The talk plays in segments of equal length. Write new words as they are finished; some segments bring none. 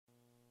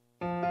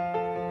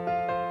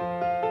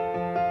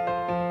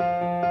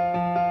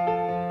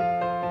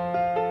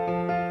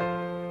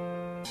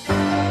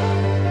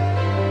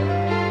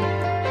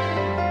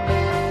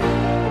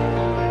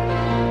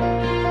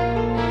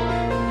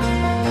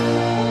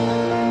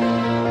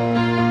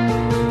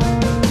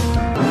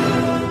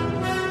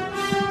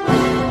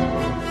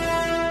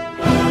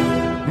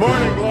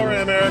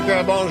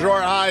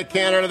right,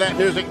 Canada, that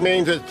music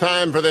means it's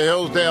time for the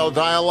Hillsdale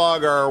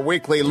Dialogue, our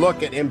weekly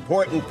look at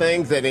important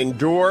things that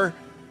endure.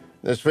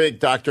 This week,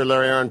 Dr.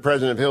 Larry Arnn,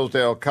 president of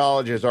Hillsdale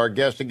College, is our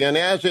guest again,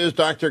 as is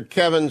Dr.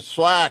 Kevin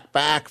Slack,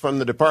 back from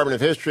the Department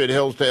of History at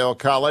Hillsdale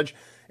College.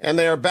 And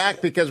they are back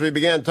because we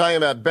began talking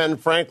about Ben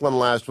Franklin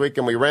last week,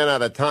 and we ran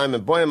out of time.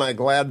 And boy, am I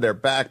glad they're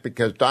back,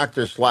 because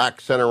Dr. Slack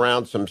sent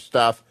around some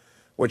stuff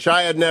which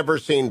I had never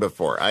seen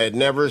before. I had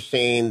never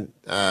seen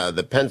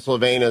the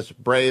Pennsylvania's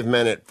Brave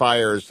Men at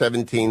Fires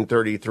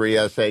 1733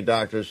 essay,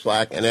 Dr.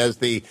 Slack. And as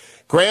the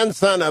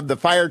grandson of the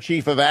fire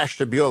chief of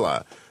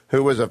Ashtabula,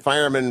 who was a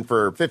fireman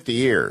for 50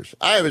 years,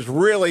 I was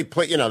really,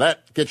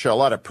 that gets you a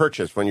lot of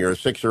purchase when you're a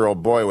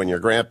 6-year-old boy, when your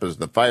grandpa's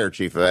the fire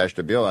chief of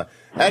Ashtabula.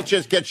 That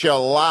just gets you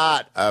a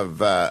lot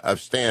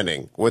of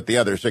standing with the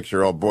other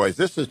 6-year-old boys.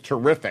 This is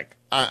terrific.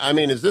 I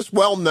mean, is this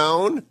well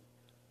known?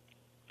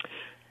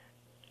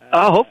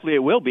 Hopefully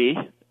it will be.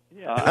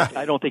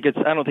 I don't think it's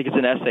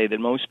an essay that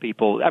most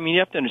people. I mean, you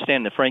have to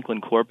understand the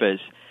Franklin corpus.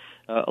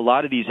 A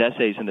lot of these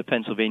essays in the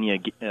Pennsylvania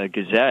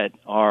Gazette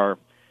are,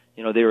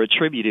 they were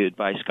attributed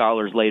by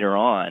scholars later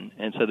on,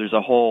 and so there's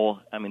a whole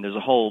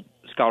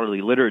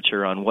scholarly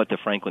literature on what the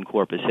Franklin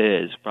corpus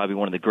is. Probably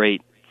one of the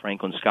great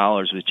Franklin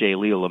scholars was J.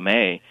 Leo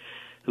LeMay,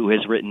 who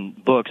has written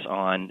books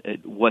on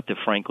what the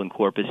Franklin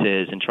corpus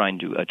is and trying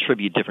to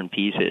attribute different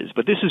pieces.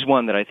 But this is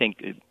one that I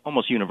think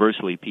almost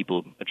universally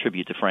people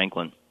attribute to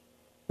Franklin.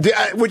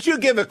 Would you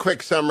give a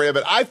quick summary of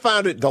it? I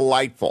found it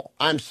delightful.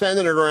 I'm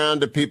sending it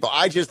around to people.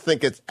 I just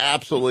think it's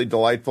absolutely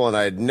delightful, and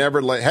I had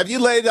never have you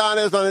laid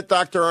eyes on it,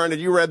 Dr. Arnn? Had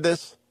you read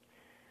this?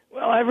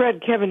 Well, I've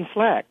read Kevin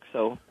Slack,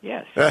 so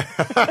yes.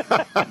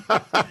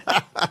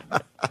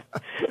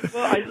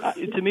 Well,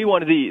 to me,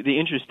 one of the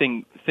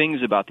interesting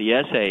things about the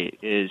essay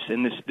is,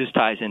 and this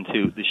ties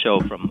into the show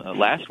from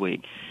last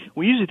week,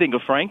 we usually think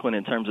of Franklin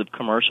in terms of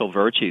commercial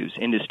virtues,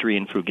 industry,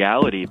 and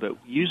frugality, but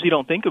we usually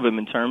don't think of him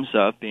in terms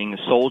of being a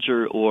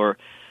soldier or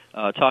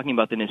talking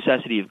about the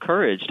necessity of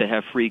courage to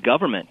have free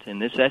government,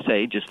 and this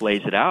essay just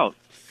lays it out.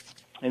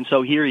 And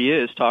so here he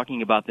is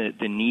talking about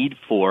the need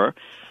for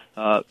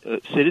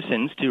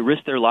citizens to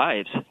risk their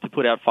lives to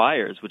put out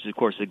fires, which is, of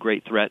course, a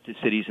great threat to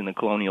cities in the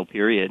colonial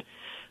period.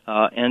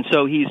 And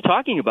so he's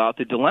talking about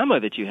the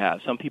dilemma that you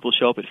have. Some people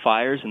show up at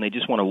fires and they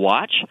just want to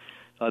watch.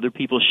 Other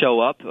people show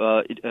up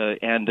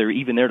and they're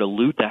even there to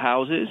loot the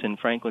houses. And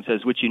Franklin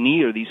says what you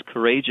need are these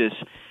courageous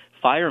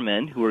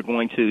firemen who are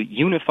going to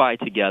unify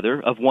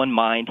together of one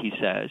mind, he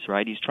says,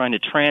 right? He's trying to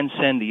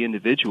transcend the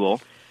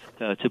individual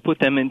to put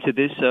them into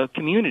this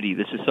community,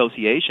 this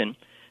association.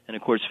 And,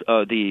 of course,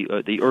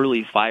 the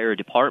early fire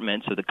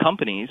departments or the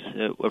companies,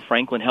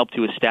 Franklin helped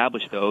to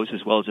establish those,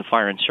 as well as a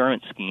fire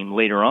insurance scheme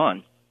later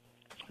on.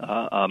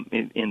 About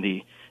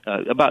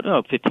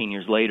 15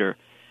 years later.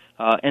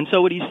 And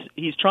so what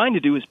he's trying to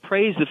do is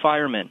praise the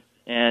firemen.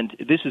 And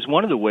this is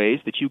one of the ways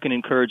that you can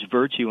encourage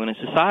virtue in a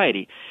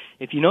society.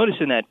 If you notice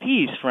in that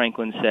piece,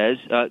 Franklin says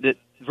that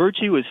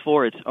virtue is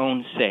for its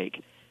own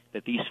sake,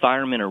 that these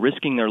firemen are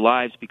risking their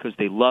lives because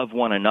they love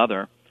one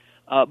another.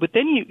 But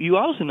then you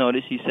also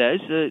notice, he says,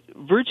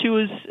 virtue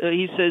is,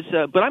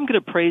 but I'm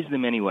going to praise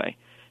them anyway.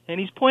 And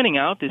he's pointing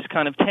out this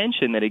kind of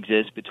tension that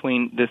exists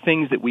between the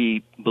things that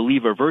we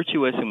believe are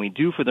virtuous and we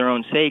do for their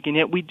own sake, and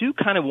yet we do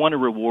kind of want a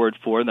reward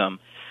for them.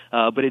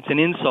 But it's an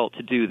insult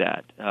to do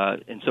that.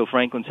 And so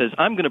Franklin says,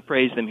 I'm going to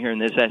praise them here in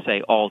this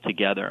essay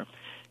altogether.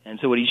 And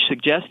so what he's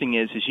suggesting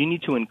is you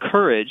need to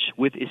encourage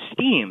with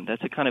esteem.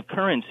 That's a kind of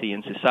currency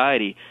in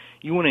society.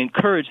 You want to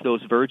encourage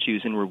those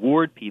virtues and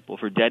reward people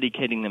for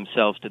dedicating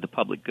themselves to the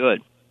public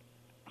good.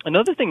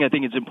 Another thing I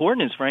think is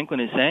important is Franklin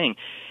is saying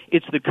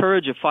it's the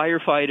courage of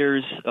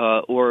firefighters,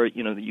 or,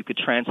 you could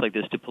translate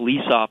this to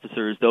police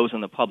officers, those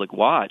on the public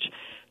watch.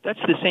 That's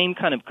the same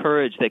kind of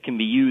courage that can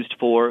be used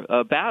for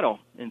battle.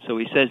 And so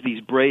he says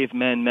these brave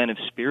men of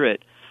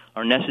spirit,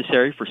 are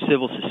necessary for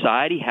civil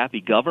society, happy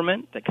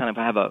government, that kind of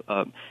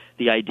have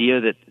the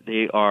idea that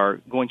they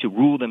are going to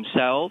rule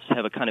themselves,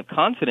 have a kind of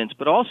confidence,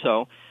 but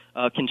also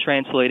can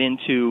translate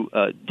into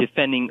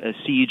defending a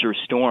siege or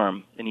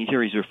storm. And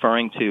here he's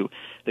referring to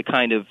the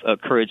kind of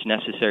courage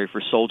necessary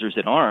for soldiers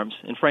at arms.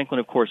 And Franklin,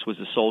 of course, was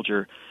a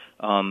soldier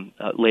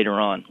later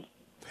on.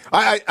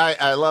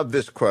 I love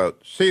this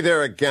quote. See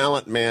there a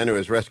gallant man who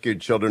has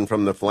rescued children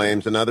from the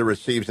flames. Another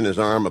receives in his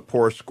arm a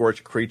poor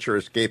scorched creature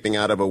escaping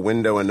out of a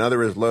window.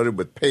 Another is loaded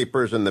with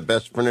papers and the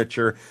best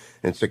furniture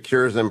and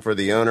secures them for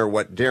the owner.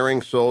 What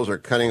daring souls are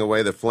cutting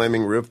away the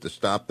flaming roof to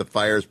stop the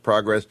fire's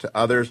progress to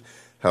others?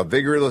 How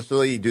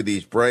vigorously do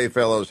these brave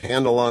fellows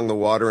hand along the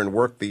water and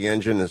work the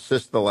engine,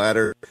 assist the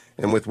ladder,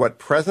 and with what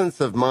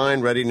presence of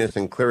mind, readiness,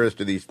 and clearness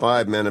do these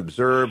 5 men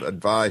observe,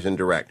 advise, and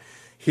direct.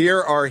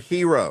 Here are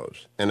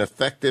heroes and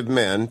effective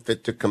men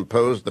fit to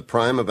compose the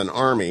prime of an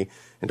army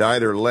and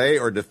either lay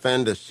or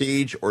defend a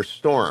siege or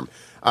storm.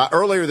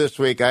 Earlier this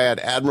week, I had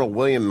Admiral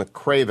William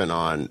McCraven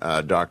on,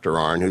 Dr.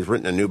 Arnn, who's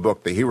written a new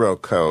book, The Hero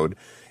Code,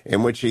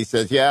 in which he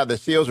says, yeah, the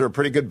SEALs are a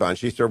pretty good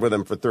bunch. He served with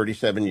them for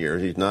 37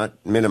 years. He's not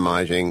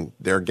minimizing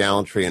their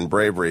gallantry and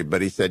bravery,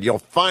 but he said, you'll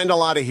find a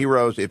lot of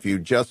heroes if you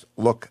just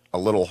look a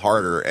little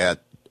harder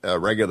at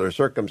regular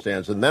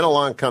circumstance. And then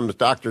along comes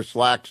Dr.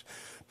 Slack's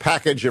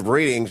package of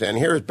readings, and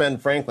here's Ben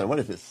Franklin. What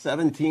is it,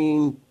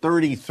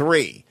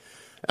 1733?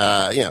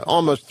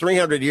 Almost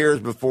 300 years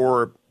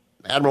before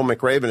Admiral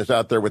McRaven is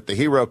out there with the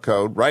Hero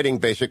Code, writing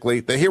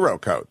basically the Hero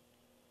Code.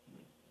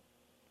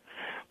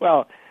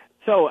 Well,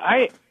 so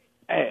I'm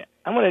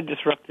going to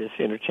disrupt this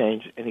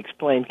interchange and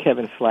explain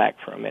Kevin Slack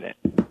for a minute,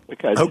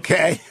 because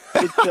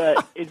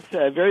it's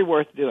very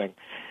worth doing.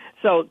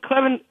 So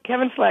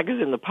Kevin Slack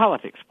is in the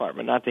politics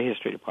department, not the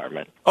history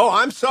department. Oh,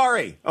 I'm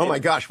sorry. Oh, my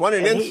gosh, what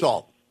an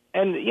insult.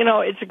 And,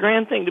 it's a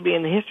grand thing to be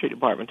in the history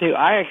department, too.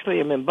 I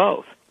actually am in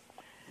both.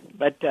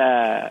 But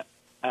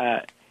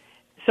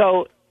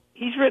so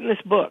he's written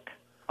this book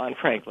on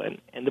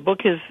Franklin, and the book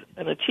is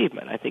an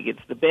achievement. I think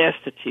it's the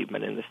best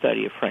achievement in the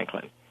study of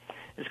Franklin.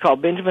 It's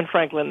called Benjamin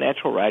Franklin,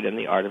 Natural Right and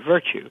the Art of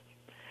Virtue.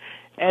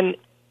 And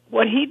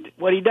what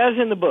he does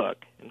in the book,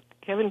 and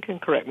Kevin can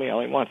correct me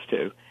all he wants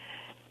to,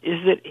 is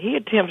that he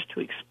attempts to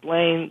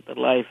explain the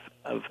life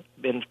of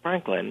Ben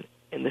Franklin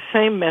in the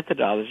same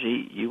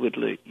methodology you would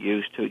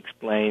use to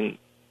explain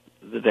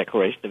the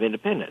Declaration of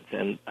Independence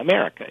and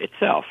America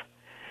itself.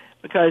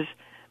 Because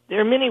there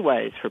are many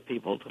ways for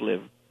people to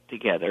live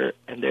together,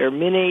 and there are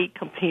many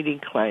competing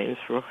claims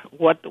for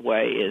what the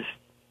way is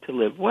to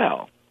live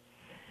well.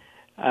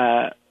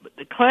 But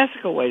the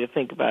classical way to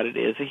think about it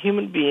is a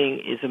human being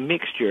is a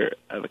mixture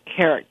of a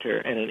character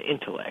and an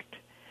intellect.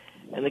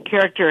 And the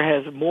character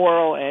has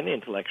moral and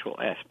intellectual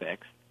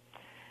aspects.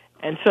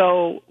 And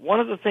so one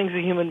of the things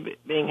a human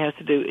being has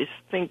to do is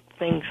think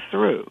things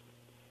through.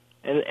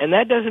 And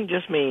that doesn't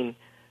just mean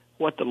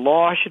what the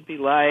law should be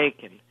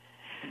like and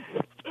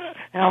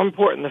how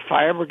important the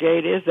fire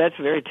brigade is. That's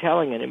a very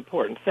telling and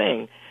important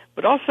thing.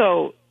 But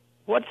also,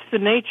 what's the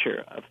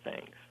nature of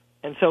things?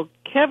 And so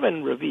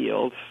Kevin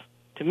reveals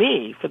to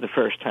me for the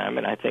first time,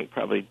 and I think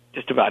probably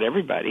just about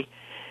everybody,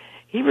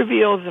 he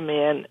reveals a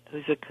man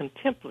who's a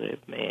contemplative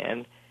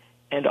man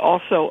and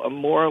also a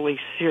morally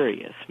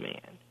serious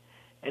man.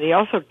 And he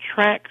also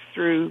tracks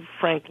through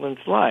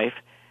Franklin's life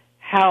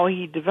how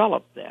he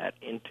developed that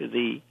into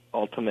the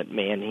ultimate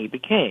man he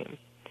became.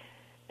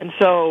 And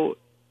so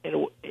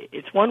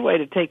it's one way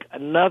to take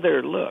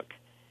another look,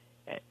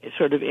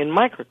 sort of in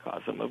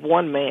microcosm of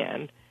one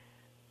man,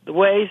 the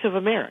ways of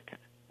America,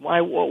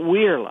 what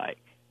we're like,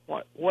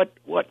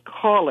 what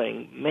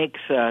calling makes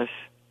us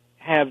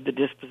have the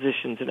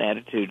dispositions and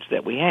attitudes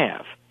that we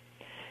have.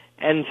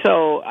 And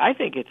so I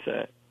think it's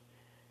a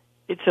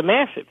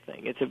massive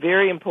thing. It's a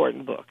very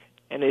important book.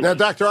 And now,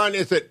 Dr. Ahn,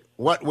 is it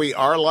what we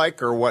are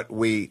like or what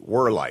we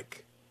were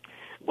like?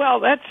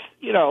 Well, that's,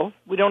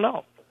 we don't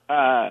know.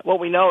 What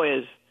we know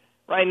is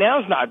right now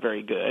is not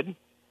very good,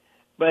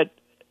 but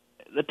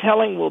the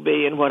telling will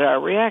be in what our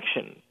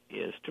reaction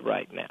is to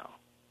right now.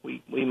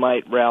 We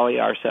might rally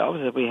ourselves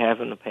as we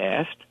have in the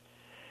past.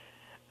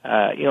 In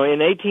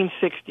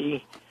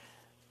 1860,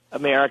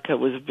 America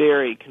was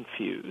very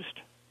confused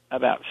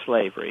about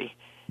slavery,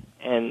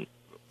 and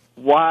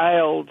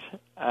wild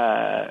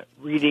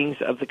readings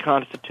of the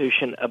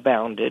Constitution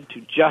abounded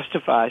to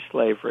justify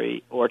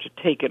slavery or to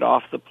take it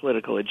off the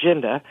political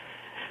agenda,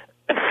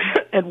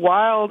 and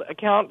wild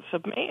accounts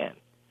of man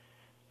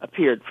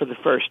appeared for the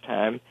first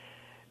time,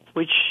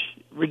 which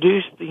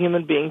reduced the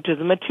human being to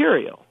the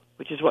material,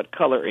 which is what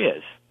color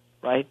is,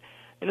 right?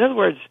 In other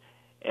words,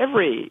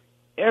 every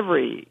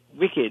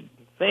wicked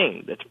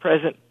thing that's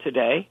present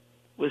today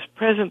was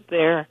present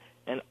there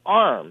and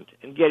armed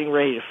and getting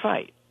ready to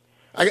fight.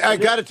 I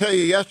got to tell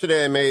you,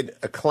 yesterday I made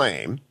a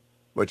claim,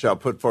 which I'll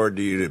put forward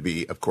to you to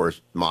be, of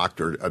course, mocked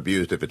or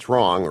abused if it's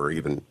wrong or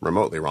even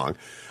remotely wrong,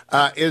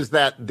 is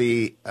that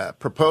the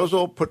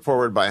proposal put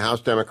forward by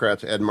House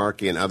Democrats Ed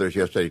Markey and others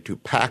yesterday to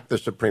pack the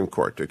Supreme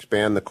Court, to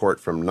expand the court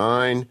from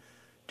 9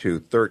 to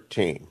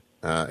 13,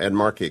 Ed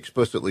Markey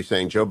explicitly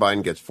saying Joe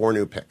Biden gets 4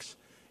 new picks,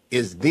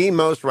 is the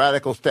most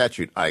radical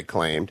statute, I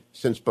claimed,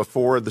 since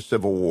before the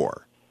Civil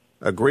War.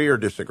 Agree or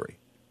disagree?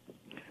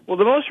 Well,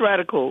 the most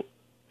radical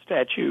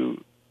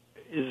statute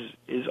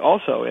is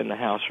also in the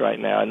House right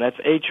now, and that's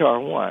H.R.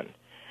 1.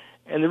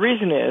 And the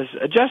reason is,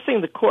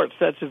 adjusting the courts,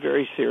 that's a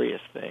very serious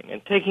thing,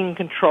 and taking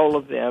control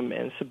of them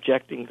and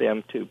subjecting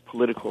them to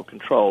political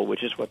control,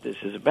 which is what this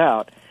is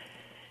about,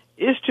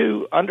 is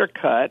to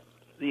undercut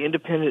the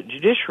independent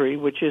judiciary,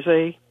 which is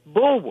a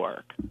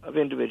bulwark of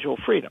individual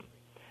freedom.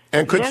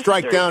 And could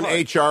strike down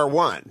H.R.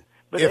 1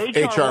 if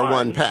H.R.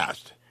 1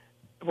 passed.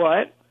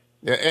 What?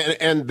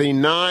 And the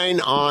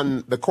 9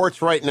 on the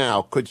courts right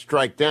now could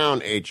strike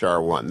down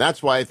H.R. 1.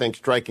 That's why I think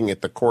striking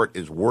at the court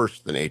is worse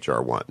than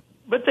H.R. 1.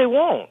 But they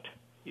won't,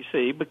 you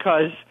see,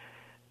 because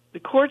the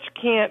courts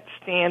can't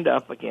stand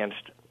up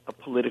against a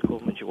political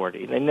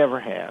majority. They never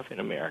have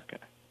in America.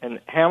 And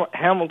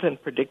Hamilton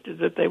predicted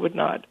that they would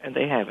not, and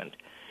they haven't.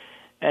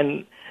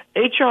 And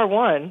H.R.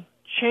 1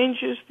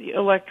 changes the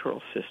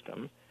electoral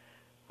system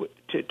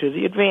to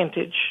the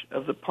advantage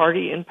of the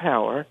party in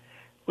power,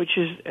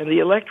 and the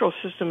electoral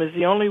system is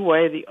the only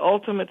way the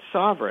ultimate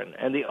sovereign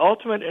and the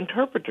ultimate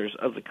interpreters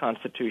of the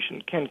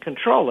Constitution can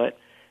control it,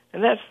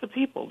 and that's the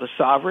people, the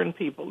sovereign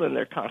people and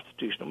their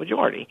constitutional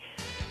majority.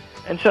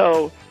 And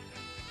so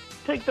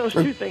take those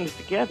two things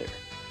together.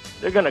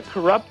 They're going to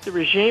corrupt the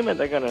regime, and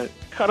they're going to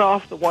cut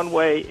off the one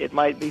way it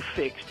might be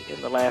fixed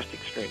in the last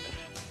extremist.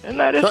 And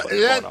that is what's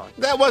going on.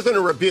 That wasn't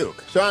a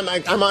rebuke. So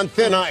I'm on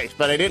thin ice,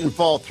 but I didn't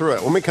fall through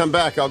it. When we come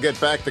back, I'll get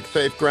back to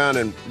safe ground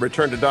and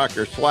return to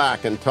Dr.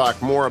 Slack and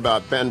talk more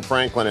about Ben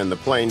Franklin and the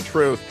plain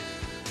truth.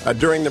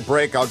 During the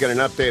break, I'll get an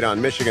update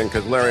on Michigan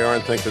because Larry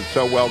Arnn thinks it's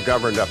so well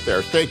governed up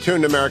there. Stay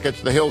tuned, America.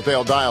 It's the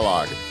Hillsdale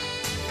Dialogue.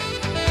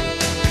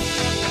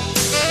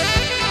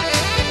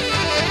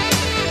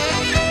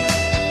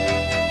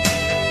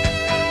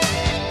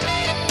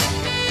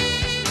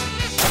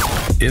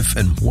 If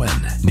and when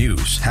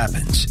news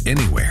happens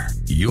anywhere,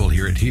 you'll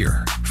hear it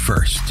here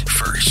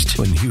first.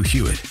 When Hugh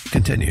Hewitt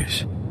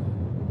continues.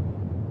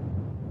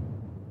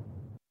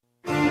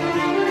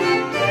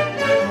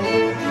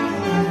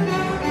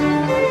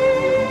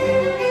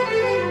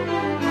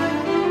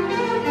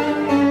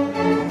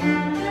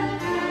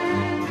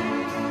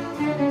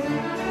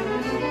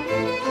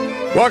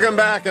 Welcome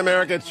back,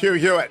 America. It's Hugh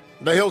Hewitt.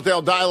 The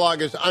Hillsdale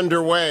Dialogue is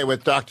underway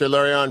with Dr.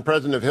 Larry Arnn,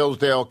 president of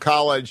Hillsdale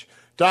College,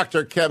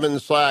 Dr. Kevin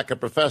Slack, a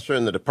professor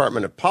in the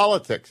Department of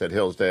Politics at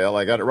Hillsdale.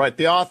 I got it right.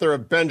 The author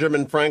of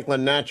Benjamin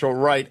Franklin, Natural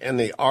Right and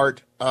the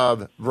Art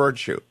of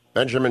Virtue.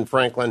 Benjamin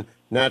Franklin,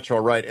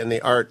 Natural Right and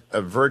the Art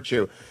of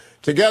Virtue.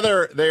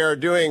 Together, they are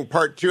doing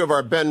part 2 of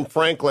our Ben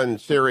Franklin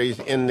series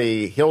in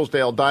the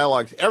Hillsdale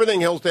Dialogues.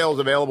 Everything Hillsdale is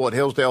available at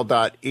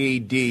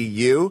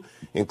hillsdale.edu,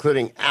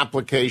 including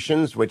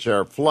applications, which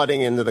are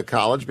flooding into the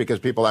college because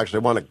people actually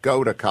want to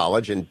go to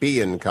college and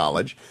be in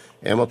college.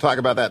 And we'll talk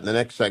about that in the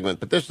next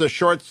segment. But this is a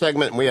short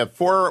segment, and we have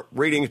 4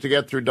 readings to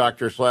get through,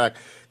 Dr. Slack.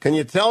 Can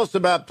you tell us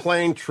about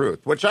Plain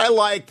Truth, which I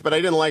liked, but I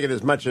didn't like it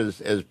as much as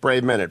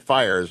Brave Men at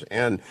Fires.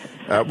 And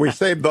we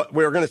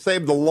were going to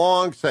save the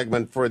long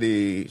segment for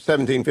the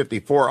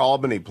 1754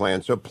 Albany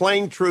plan. So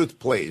Plain Truth,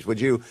 please.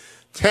 Would you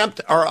tempt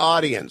our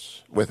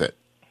audience with it?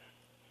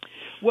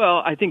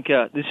 Well, I think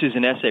this is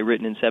an essay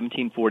written in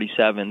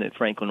 1747 that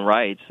Franklin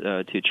writes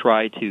to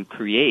try to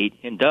create,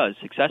 and does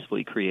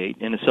successfully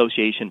create, an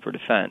association for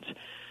defense.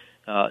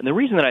 And the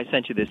reason that I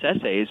sent you this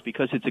essay is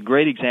because it's a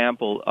great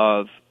example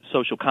of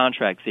social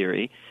contract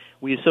theory.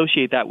 We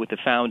associate that with the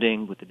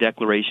founding, with the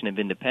Declaration of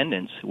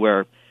Independence,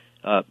 where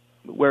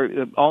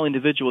all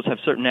individuals have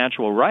certain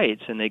natural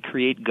rights, and they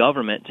create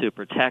government to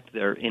protect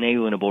their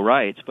inalienable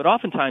rights. But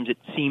oftentimes it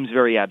seems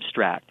very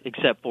abstract,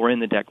 except for in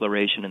the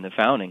Declaration and the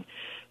founding.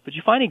 But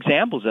you find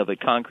examples of it,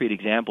 concrete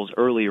examples,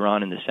 earlier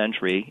on in the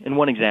century, and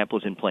one example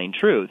is in Plain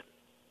Truth.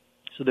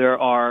 So there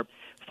are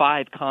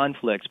 5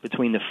 conflicts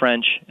between the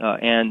French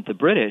and the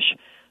British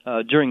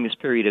during this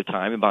period of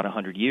time, about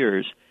 100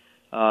 years.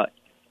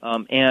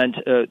 And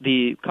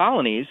the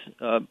colonies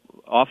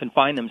often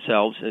find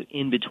themselves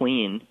in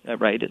between,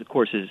 right, of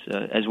course,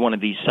 as one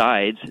of these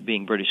sides,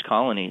 being British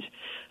colonies.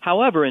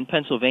 However, in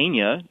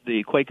Pennsylvania,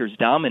 the Quakers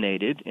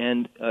dominated,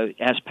 and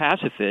as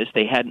pacifists,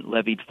 they hadn't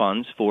levied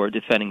funds for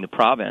defending the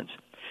province.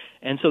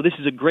 And so this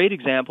is a great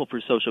example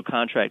for social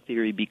contract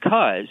theory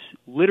because,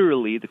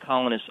 literally, the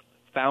colonists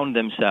found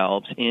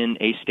themselves in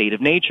a state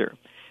of nature.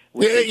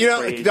 You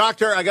know,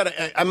 Doctor,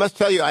 I must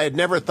tell you, I had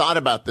never thought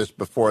about this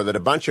before, that a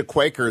bunch of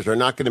Quakers are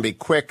not going to be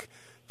quick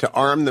to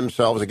arm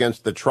themselves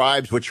against the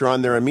tribes which are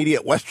on their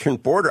immediate western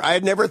border. I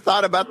had never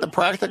thought about the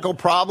practical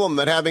problem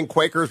that having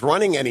Quakers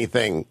running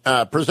anything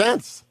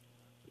presents.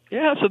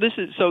 Yeah, so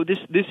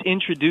this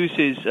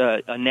introduces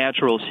a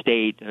natural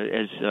state,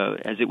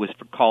 as it was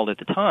called at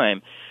the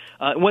time.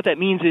 What that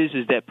means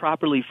is that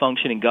properly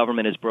functioning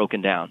government is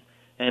broken down.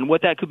 And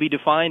what that could be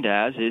defined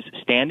as is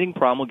standing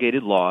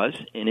promulgated laws,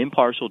 an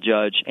impartial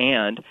judge,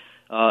 and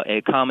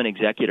a common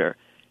executor.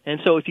 And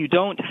so if you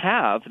don't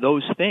have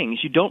those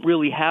things, you don't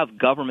really have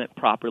government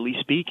properly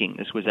speaking.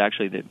 This was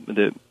actually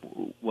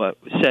what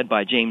said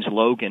by James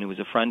Logan, who was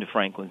a friend of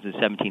Franklin's in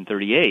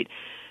 1738.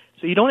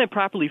 So you don't have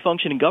properly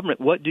functioning government.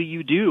 What do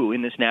you do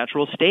in this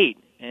natural state?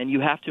 And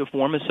you have to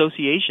form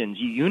associations.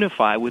 You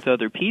unify with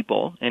other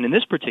people. And in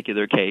this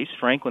particular case,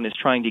 Franklin is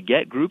trying to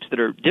get groups that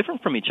are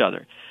different from each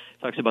other.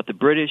 He talks about the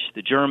British,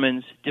 the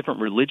Germans, different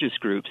religious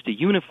groups to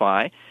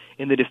unify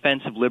in the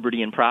defense of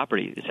liberty and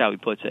property, is how he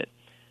puts it.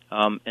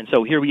 And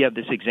so here we have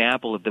this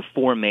example of the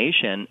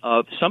formation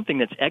of something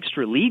that's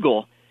extra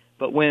legal,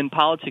 but when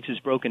politics is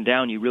broken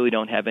down, you really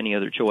don't have any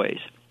other choice.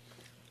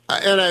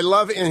 And I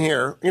love in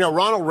here,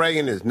 Ronald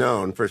Reagan is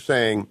known for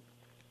saying,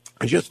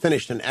 I just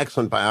finished an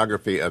excellent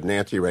biography of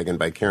Nancy Reagan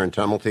by Karen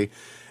Tumulty,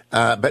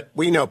 but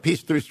we know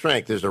peace through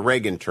strength is a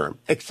Reagan term,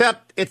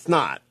 except it's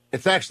not.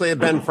 It's actually a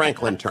Ben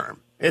Franklin term.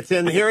 It's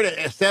in here,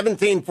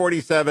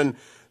 1747,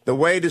 the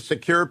way to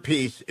secure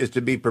peace is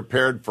to be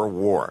prepared for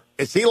war.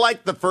 Is he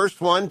like the first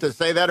one to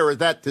say that, or is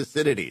that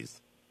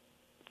Thucydides?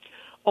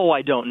 Oh,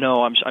 I don't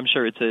know. I'm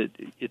sure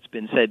it's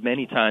been said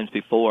many times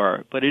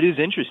before, but it is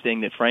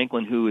interesting that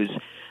Franklin, who is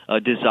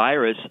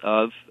desirous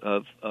of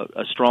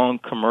a strong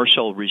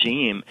commercial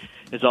regime,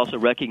 is also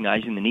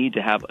recognizing the need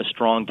to have a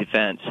strong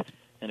defense.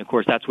 And, of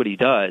course, that's what he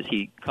does.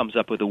 He comes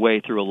up with a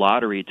way through a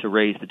lottery to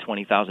raise the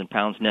 20,000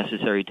 pounds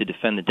necessary to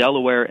defend the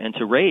Delaware and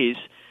to raise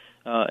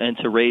and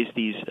to raise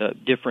these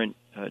different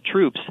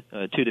troops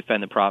to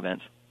defend the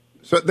province.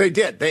 So they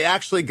did. They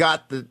actually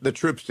got the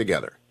troops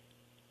together.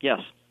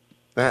 Yes.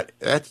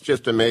 That's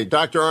just amazing.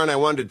 Dr. Arnn, I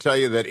wanted to tell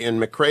you that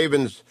in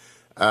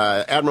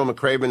Admiral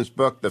McRaven's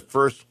book, the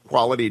first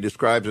quality he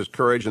describes as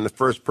courage, and the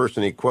first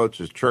person he quotes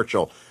is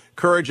Churchill.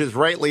 Courage is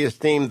rightly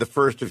esteemed the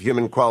first of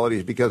human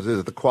qualities because it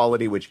is the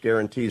quality which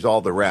guarantees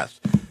all the rest.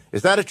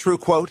 Is that a true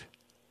quote?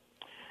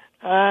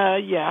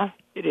 Yeah,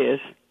 it is.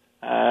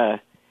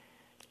 That's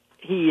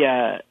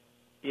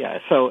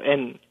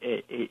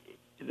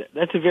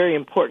a very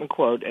important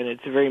quote, and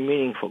it's a very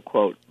meaningful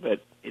quote,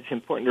 but it's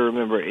important to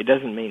remember it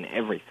doesn't mean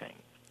everything.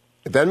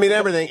 It doesn't mean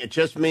everything. It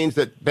just means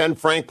that Ben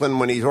Franklin,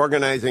 when he's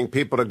organizing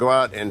people to go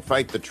out and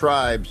fight the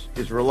tribes,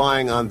 is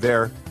relying on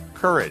their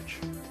courage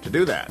to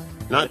do that.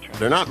 Right.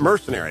 They're not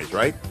mercenaries,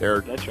 right?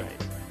 That's right.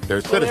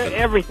 They're citizens.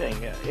 Everything.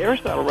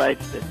 Aristotle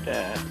writes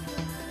that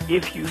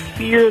if you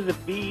fear the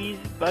bees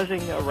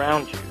buzzing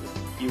around you,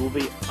 you will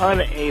be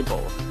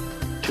unable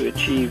to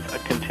achieve a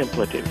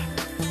contemplative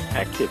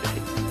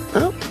activity.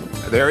 Well,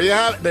 there you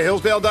have it. The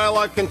Hillsdale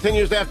Dialogue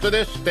continues after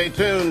this. Stay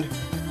tuned.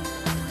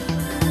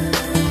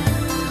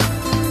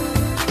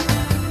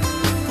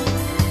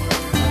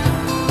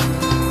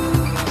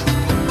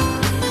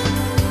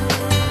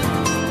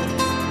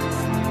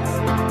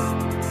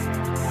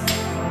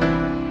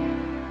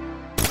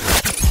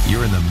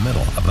 You're in the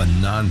middle of a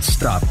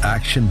non-stop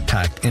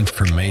action-packed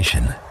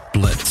information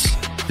blitz.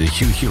 The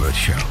Hugh Hewitt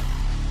Show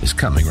is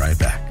coming right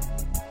back.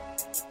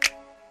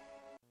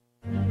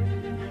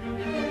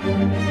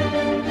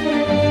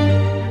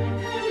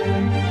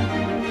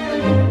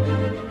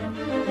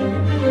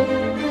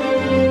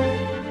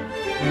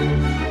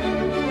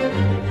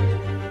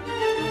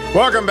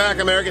 Welcome back,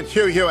 America. It's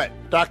Hugh Hewitt.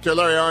 Dr.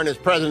 Larry Arnn is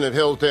president of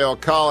Hillsdale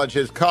College.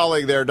 His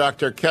colleague there,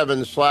 Dr.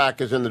 Kevin Slack,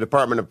 is in the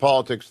Department of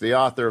Politics, the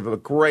author of a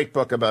great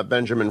book about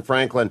Benjamin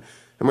Franklin.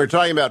 And we're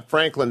talking about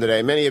Franklin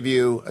today. Many of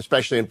you,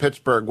 especially in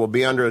Pittsburgh, will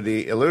be under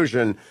the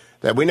illusion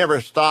that we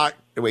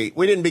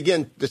didn't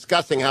begin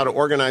discussing how to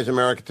organize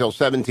America till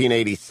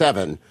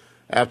 1787,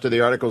 after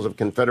the Articles of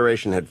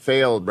Confederation had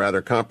failed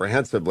rather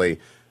comprehensively.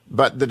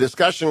 But the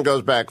discussion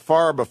goes back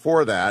far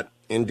before that.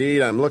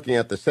 Indeed, I'm looking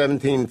at the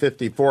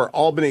 1754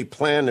 Albany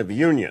Plan of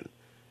Union.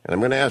 And I'm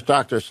going to ask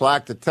Dr.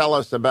 Slack to tell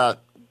us about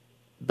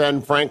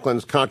Ben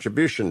Franklin's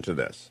contribution to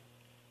this.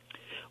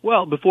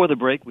 Well, before the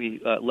break, we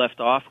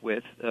left off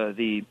with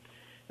the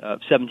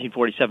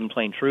 1747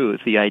 Plain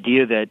Truth, the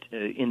idea that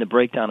in the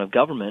breakdown of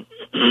government,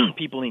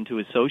 people need to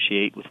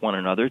associate with one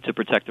another to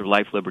protect their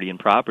life, liberty, and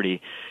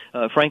property.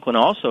 Franklin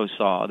also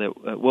saw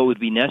that what would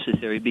be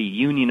necessary would be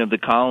union of the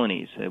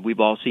colonies.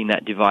 We've all seen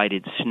that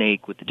divided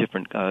snake with the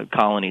different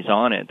colonies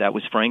on it. That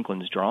was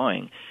Franklin's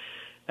drawing.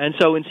 And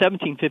so in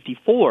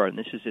 1754, and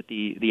this is at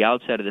the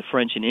outset of the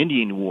French and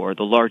Indian War,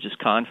 the largest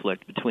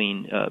conflict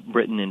between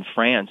Britain and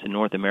France in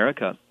North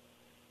America,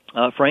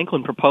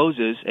 Franklin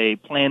proposes a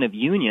plan of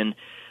union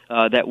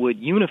that would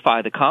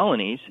unify the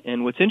colonies.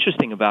 And what's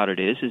interesting about it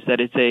is that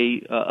it's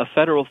a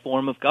federal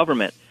form of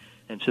government.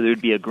 And so there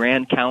would be a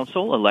grand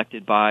council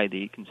elected by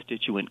the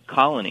constituent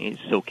colonies,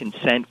 so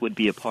consent would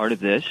be a part of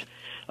this.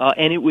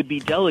 And it would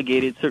be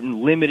delegated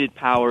certain limited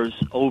powers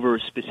over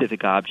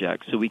specific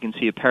objects. So we can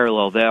see a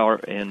parallel there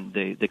in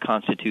the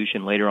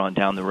Constitution later on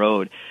down the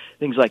road.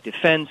 Things like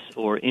defense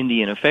or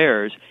Indian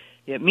affairs.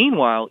 Yet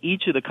meanwhile,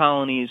 each of the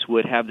colonies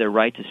would have their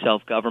right to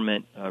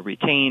self-government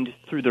retained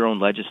through their own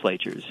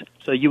legislatures.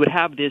 So you would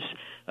have these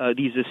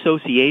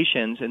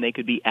associations, and they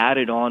could be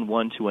added on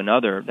one to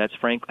another. That's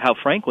how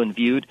Franklin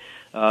viewed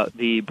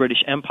the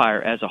British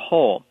Empire as a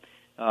whole.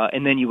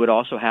 And then you would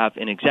also have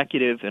an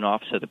executive, an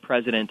office of the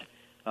president,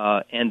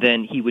 and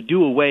then he would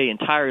do away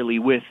entirely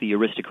with the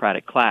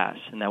aristocratic class.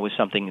 And that was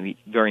something he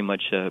very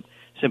much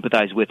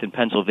sympathized with in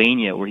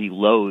Pennsylvania, where he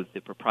loathed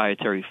the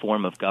proprietary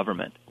form of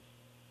government.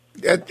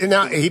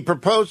 Now, he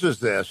proposes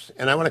this,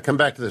 and I want to come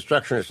back to the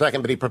structure in a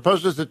second, but he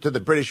proposes it to the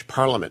British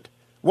Parliament.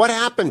 What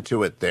happened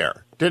to it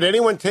there? Did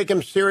anyone take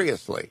him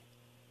seriously?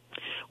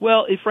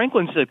 Well,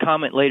 Franklin's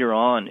comment later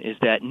on is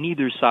that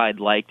neither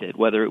side liked it,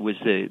 whether it was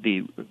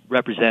the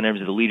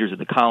representatives of the leaders of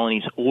the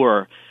colonies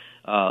or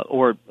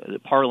the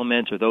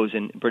Parliament or those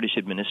in British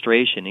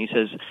administration. He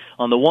says,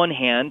 on the one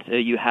hand,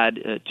 you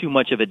had too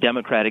much of a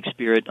democratic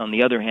spirit. On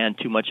the other hand,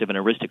 too much of an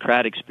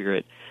aristocratic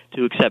spirit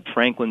to accept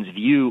Franklin's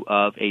view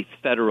of a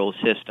federal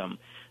system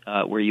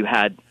where you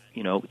had,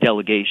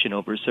 delegation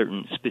over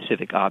certain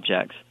specific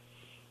objects.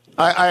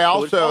 I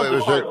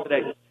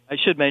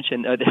should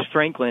mention that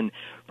Franklin,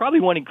 probably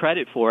wanting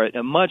credit for it,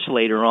 much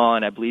later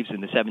on, I believe in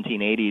the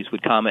 1780s,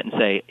 would comment and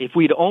say, if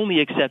we'd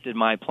only accepted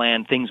my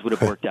plan, things would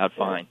have worked out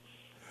fine.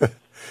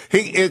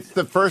 It's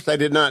the first, I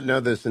did not know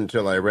this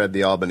until I read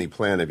the Albany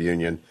Plan of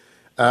Union.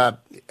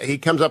 He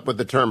comes up with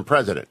the term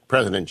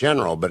President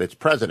General, but it's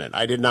President.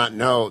 I did not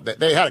know that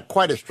they had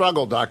quite a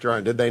struggle, Dr.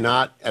 Arnn, did they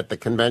not, at the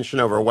convention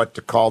over what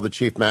to call the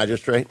Chief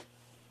Magistrate?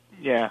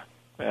 Yeah.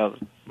 Well,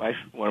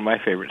 one of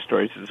my favorite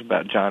stories is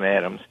about John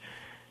Adams.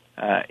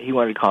 He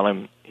wanted to call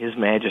him His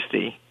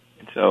Majesty,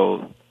 and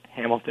so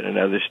Hamilton and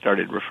others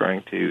started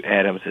referring to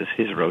Adams as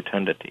his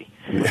rotundity.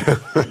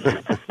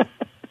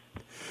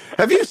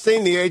 Have you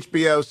seen the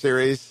HBO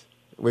series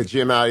with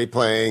Jim Audi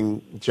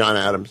playing John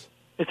Adams?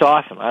 It's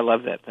awesome. I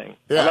love that thing.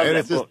 Yeah, I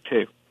love that book,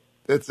 too.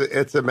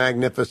 It's a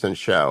magnificent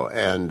show,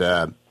 and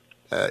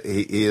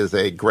he is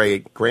a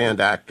grand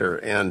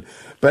actor.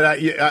 But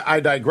I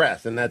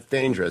digress, and that's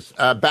dangerous.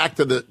 Back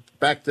to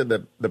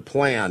the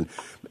plan.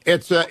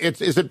 Is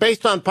it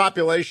based on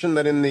population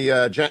that in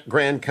the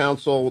Grand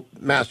Council,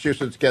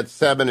 Massachusetts gets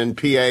 7 and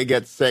PA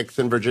gets 6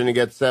 and Virginia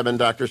gets 7,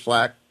 Dr.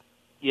 Slack?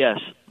 Yes.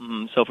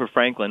 So for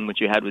Franklin, what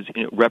you had was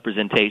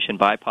representation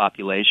by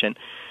population,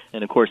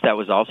 and of course that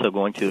was also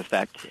going to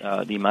affect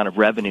the amount of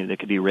revenue that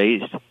could be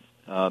raised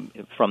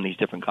from these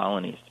different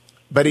colonies.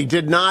 But he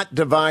did not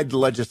divide the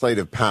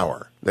legislative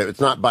power. It's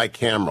not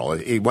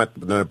bicameral. He went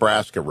the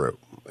Nebraska route,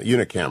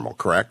 unicameral,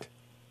 correct?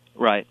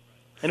 Right.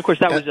 And of course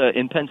that was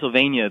in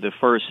Pennsylvania. The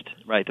first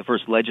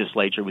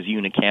legislature was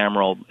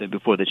unicameral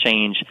before the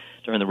change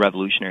during the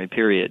Revolutionary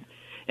period.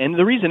 And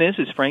the reason is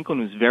Franklin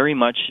was very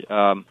much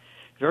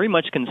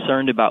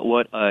concerned about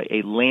what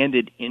a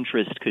landed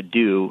interest could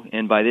do,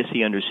 and by this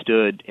he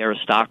understood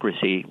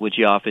aristocracy, which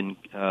he often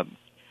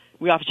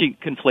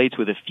conflates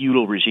with a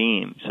feudal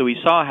regime. So he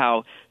saw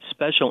how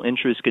special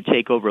interests could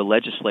take over a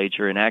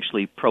legislature and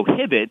actually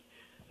prohibit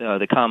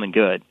the common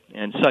good,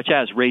 and such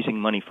as raising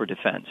money for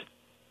defense.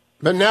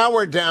 But now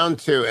we're down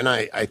to, and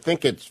I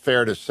think it's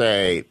fair to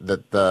say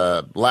that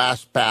the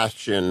last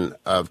bastion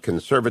of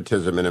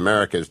conservatism in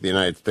America is the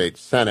United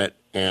States Senate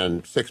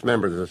and 6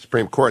 members of the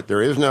Supreme Court.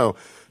 There is no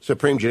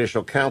Supreme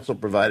Judicial Council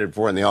provided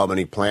for in the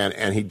Albany Plan,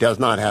 and he does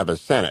not have a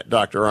Senate.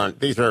 Dr. Arndt,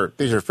 these are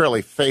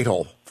fairly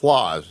fatal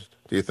flaws,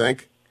 do you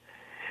think?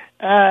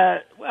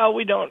 Well,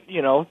 we don't,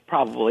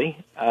 probably.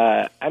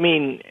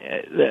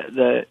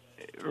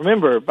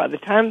 Remember, by the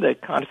time the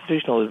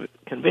Constitutional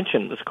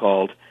Convention was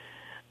called,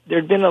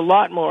 there'd been a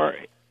lot more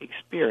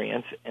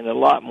experience and a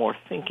lot more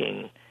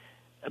thinking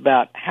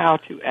about how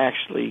to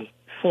actually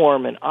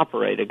form and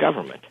operate a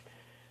government.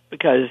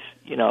 Because,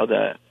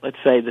 let's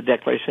say the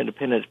Declaration of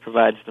Independence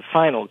provides the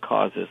final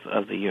causes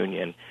of the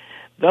Union.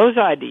 Those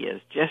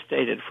ideas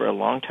gestated for a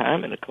long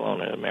time in the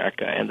colonial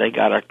America, and they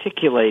got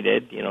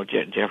articulated.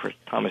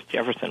 Thomas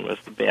Jefferson was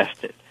the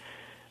best at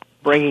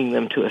bringing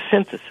them to a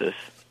synthesis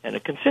and a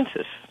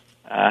consensus.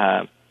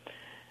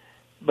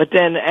 But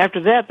then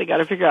after that, they got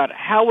to figure out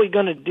how we're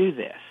going to do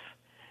this.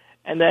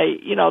 And they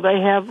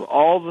have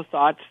all the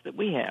thoughts that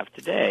we have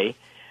today.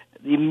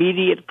 The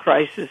immediate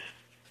crisis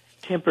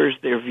tempers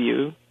their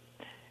view.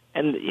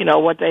 And,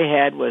 what they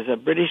had was a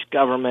British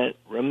government,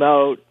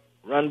 remote,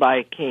 run by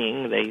a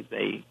king.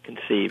 They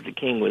conceived the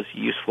king was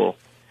useful.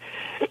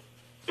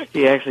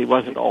 He actually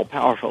wasn't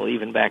all-powerful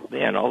even back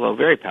then, although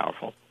very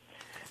powerful.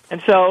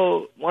 And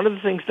so one of the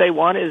things they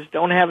want is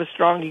don't have a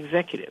strong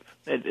executive.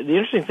 The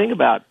interesting thing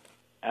about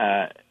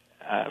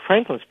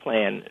Franklin's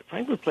plan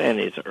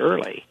is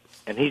early,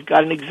 and he's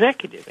got an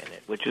executive in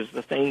it, which is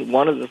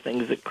one of the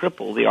things that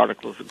cripple the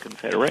Articles of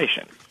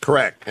Confederation.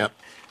 Correct. Yep.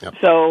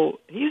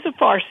 So he's a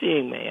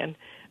far-seeing man,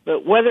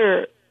 but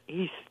whether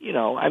he's,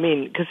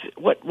 because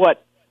what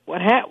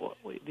happened?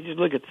 If you just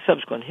look at the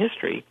subsequent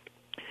history,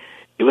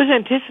 it was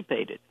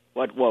anticipated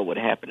what would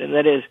happen, and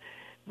that is,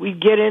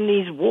 we'd get in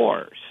these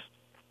wars,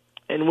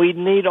 and we'd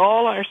need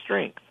all our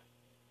strength,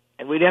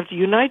 and we'd have to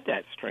unite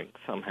that strength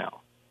somehow.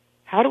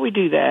 How do we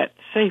do that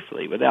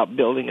safely without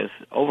building this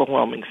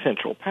overwhelming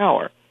central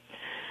power?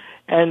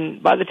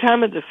 And by the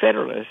time of the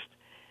Federalists,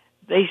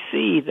 they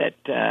see that,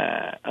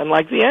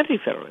 unlike the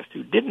Anti-Federalists,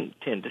 who didn't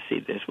tend to see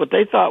this, what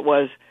they thought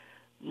was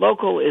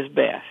local is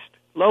best.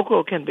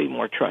 Local can be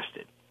more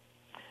trusted.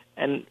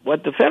 And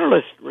what the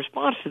Federalist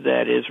response to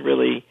that is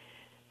really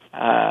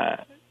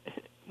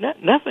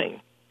nothing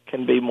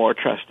can be more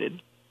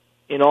trusted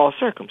in all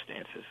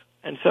circumstances.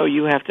 And so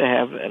you have to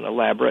have an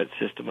elaborate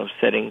system of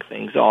setting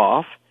things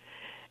off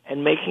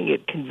and making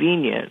it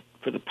convenient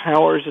for the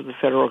powers of the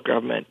federal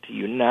government to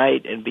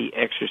unite and be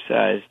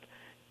exercised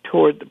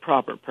toward the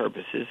proper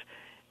purposes,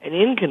 and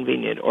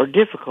inconvenient or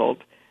difficult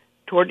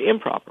toward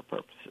improper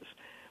purposes.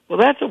 Well,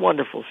 that's a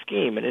wonderful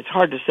scheme, and it's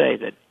hard to say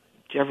that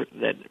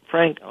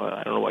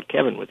I don't know what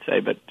Kevin would say,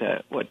 but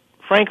what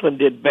Franklin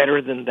did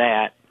better than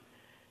that,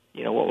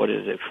 what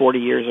is it, 40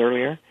 years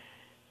earlier?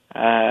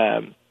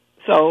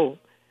 So,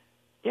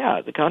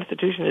 yeah, the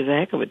Constitution is a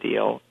heck of a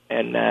deal,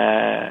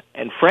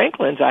 and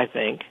Franklin's, I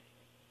think,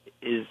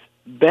 is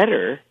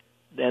better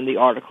than the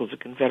Articles of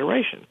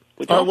Confederation.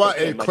 Well,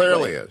 it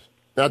clearly is.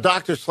 Now,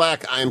 Dr.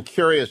 Slack, I'm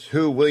curious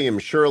who William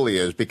Shirley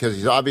is, because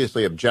he's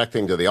obviously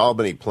objecting to the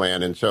Albany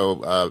Plan, and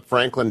so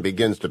Franklin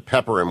begins to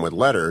pepper him with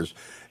letters.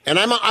 And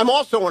I'm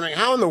also wondering,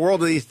 how in the world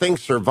do these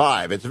things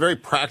survive? It's a very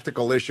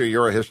practical issue.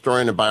 You're a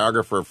historian and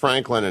biographer of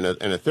Franklin and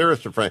a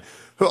theorist of Franklin.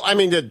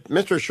 Did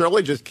Mr.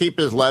 Shirley just keep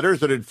his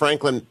letters, or did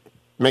Franklin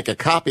make a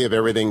copy of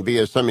everything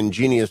via some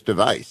ingenious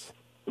device?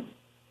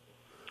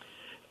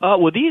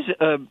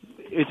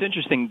 It's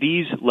interesting.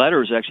 These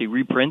letters actually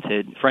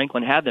reprinted.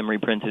 Franklin had them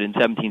reprinted in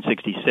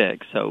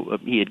 1766, so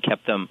he had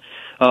kept them.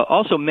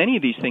 Also, many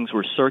of these things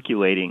were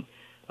circulating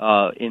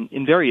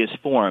in various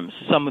forms,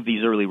 some of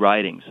these early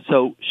writings.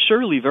 So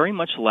Shirley very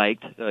much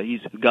liked,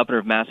 he's the governor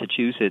of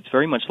Massachusetts,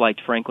 very much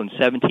liked Franklin's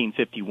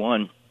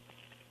 1751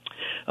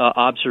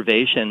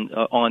 observation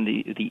on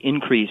the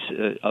increase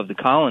of the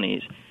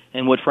colonies.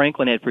 And what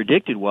Franklin had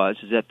predicted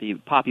is that the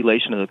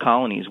population of the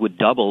colonies would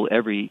double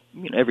every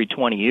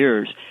 20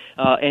 years.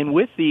 And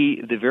with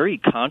the very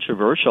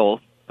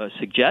controversial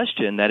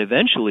suggestion that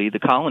eventually the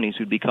colonies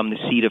would become the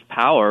seat of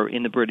power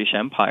in the British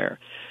Empire.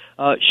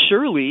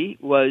 Shirley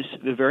was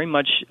very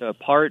much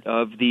part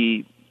of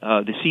the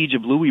siege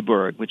of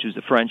Louisbourg, which was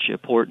the French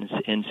port in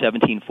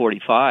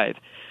 1745,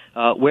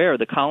 where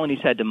the colonies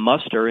had to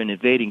muster an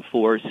invading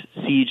force,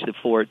 siege the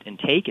fort, and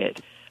take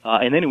it.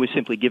 And then it was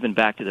simply given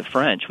back to the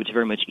French, which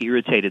very much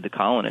irritated the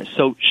colonists.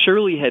 So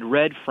Shirley had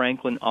read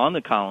Franklin on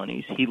the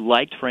colonies. He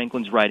liked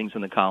Franklin's writings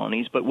on the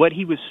colonies, but what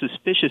he was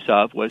suspicious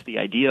of was the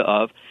idea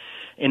of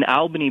an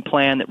Albany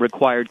plan that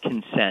required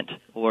consent,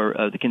 or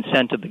the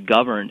consent of the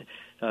governed,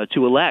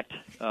 to elect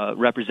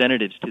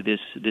representatives to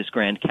this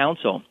Grand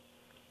Council.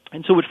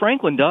 And so what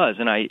Franklin does,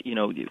 and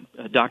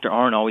Dr.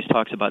 Arnn always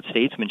talks about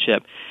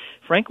statesmanship,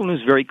 Franklin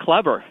was very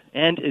clever.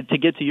 And to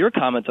get to your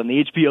comments on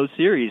the HBO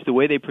series, the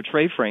way they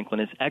portray Franklin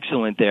is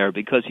excellent there,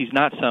 because he's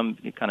not some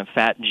kind of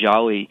fat,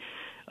 jolly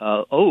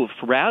oaf.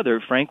 Rather,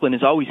 Franklin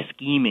is always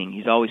scheming.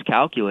 He's always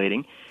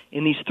calculating.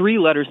 In these 3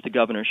 letters to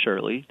Governor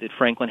Shirley that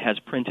Franklin has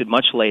printed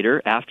much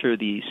later after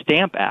the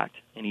Stamp Act,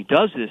 and he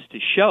does this to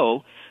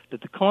show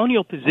that the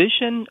colonial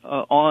position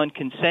on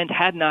consent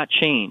had not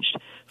changed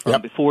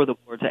from before the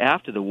war to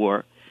after the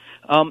war.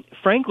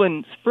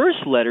 Franklin's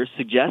first letter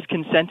suggests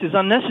consent is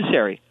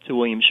unnecessary to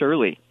William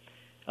Shirley.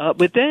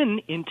 But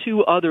then, in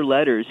 2 other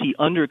letters, he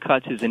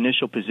undercuts his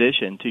initial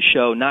position to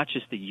show not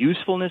just the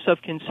usefulness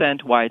of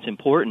consent, why it's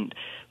important,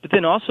 but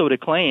then also to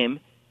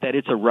claim that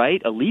it's a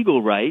right, a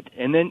legal right,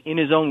 and then in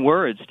his own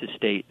words to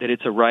state that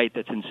it's a right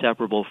that's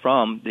inseparable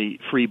from the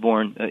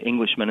freeborn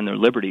Englishmen and their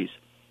liberties.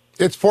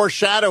 It's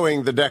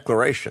foreshadowing the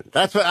Declaration.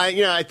 That's what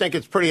I think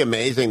it's pretty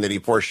amazing that he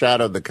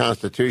foreshadowed the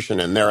Constitution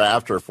and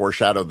thereafter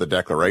foreshadowed the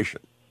Declaration.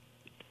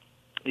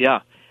 Yeah.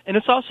 And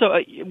it's also,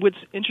 what's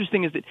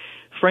interesting is that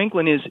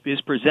Franklin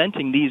is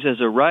presenting these as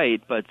a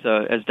right, but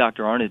as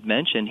Dr. Arnn had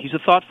mentioned, he's a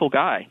thoughtful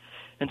guy.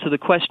 And so the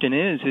question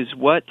is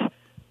what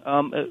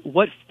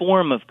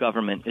form of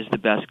government is the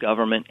best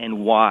government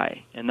and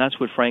why? And that's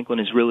what Franklin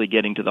is really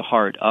getting to the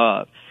heart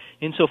of.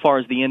 Insofar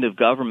as the end of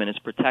government is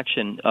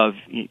protection of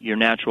your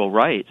natural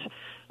rights,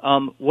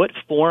 what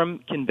form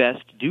can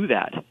best do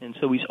that? And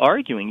so he's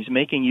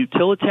making a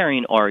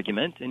utilitarian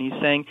argument, and he's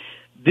saying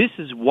this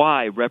is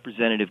why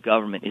representative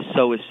government is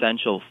so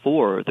essential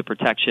for the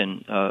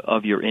protection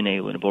of your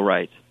inalienable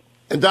rights.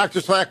 And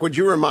Dr. Slack, would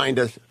you remind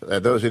us,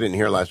 those who didn't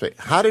hear last week,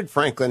 how did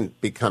Franklin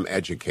become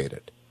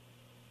educated?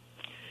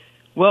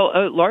 Well,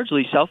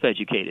 largely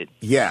self-educated.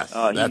 Yes,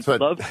 that's he what.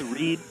 Loved to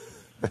read.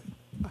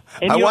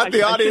 And, I want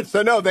the audience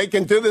to know they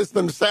can do this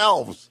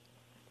themselves.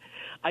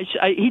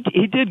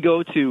 He did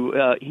go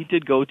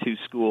to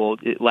school,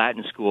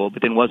 Latin school,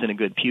 but then wasn't a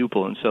good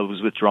pupil, and so was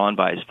withdrawn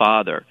by his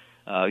father.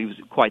 He was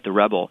quite the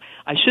rebel.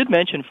 I should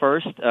mention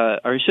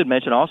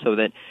also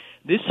that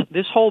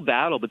this whole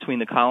battle between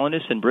the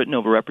colonists and Britain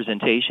over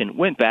representation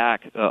went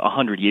back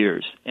 100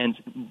 years, and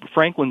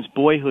Franklin's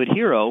boyhood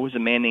hero was a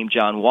man named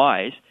John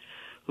Wise,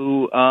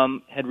 who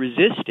had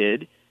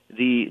resisted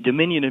the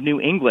Dominion of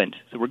New England.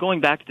 So we're going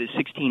back to the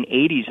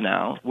 1680s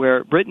now,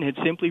 where Britain had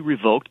simply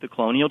revoked the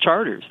colonial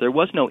charters. There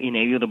was no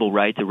inalienable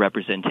right to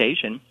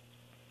representation.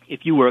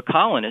 If you were a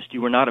colonist,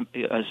 you were not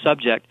a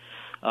subject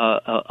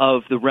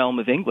of the realm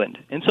of England.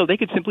 And so they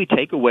could simply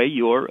take away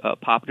your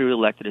popularly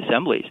elected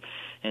assemblies.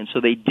 And so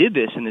they did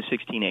this in the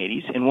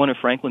 1680s, and one of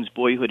Franklin's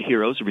boyhood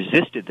heroes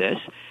resisted this.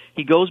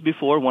 He goes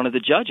before one of the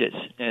judges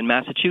in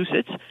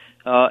Massachusetts,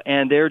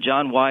 and there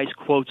John Wise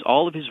quotes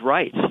all of his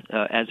rights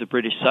as a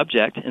British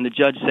subject, and the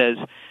judge says,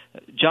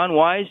 John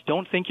Wise,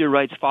 don't think your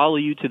rights follow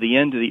you to the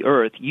end of the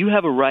earth. You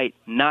have a right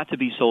not to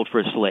be sold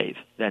for a slave.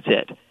 That's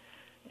it.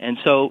 And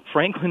so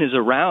Franklin is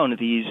around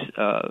these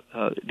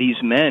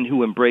men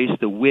who embrace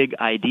the Whig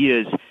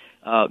ideas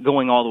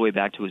going all the way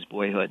back to his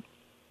boyhood.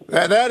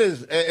 That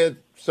is it.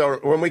 So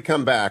when we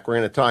come back, we're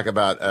going to talk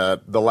about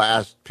the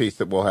last piece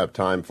that we'll have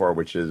time for,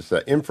 which is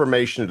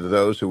information to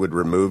those who would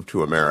remove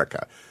to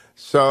America.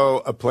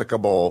 So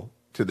applicable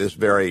to this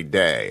very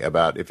day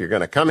about if you're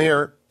going to come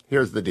here,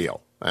 here's the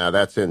deal.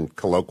 That's in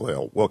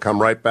colloquial. We'll come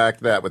right back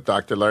to that with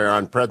Dr. Larry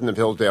Arnn, president of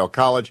Hillsdale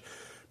College,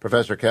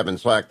 Professor Kevin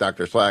Slack,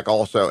 Dr. Slack,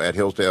 also at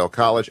Hillsdale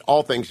College.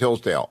 All things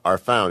Hillsdale are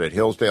found at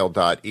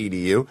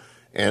hillsdale.edu.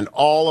 And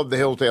all of the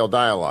Hillsdale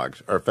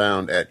dialogues are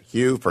found at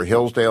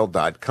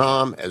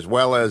hughforhillsdale.com, as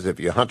well as if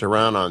you hunt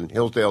around on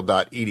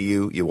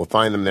hillsdale.edu, you will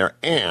find them there,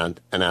 and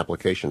an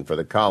application for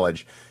the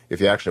college if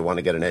you actually want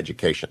to get an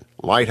education.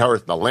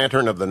 Lighthorse, the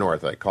Lantern of the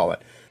North, I call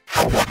it.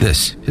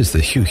 This is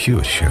the Hugh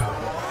Hewitt Show.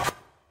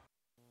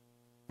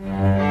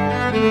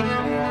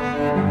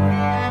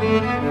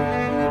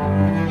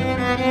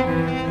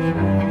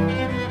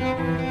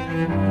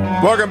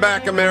 Welcome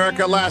back,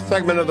 America. Last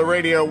segment of the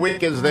Radio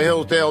Week is the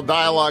Hillsdale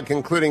Dialogue,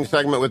 concluding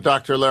segment with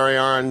Dr. Larry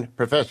Arnn,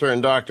 Professor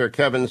and Dr.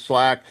 Kevin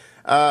Slack.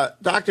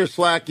 Dr.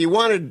 Slack, you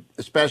wanted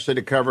especially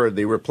to cover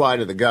the reply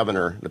to the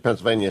governor, the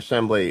Pennsylvania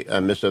Assembly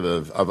missive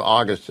of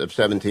August of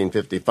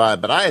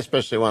 1755, but I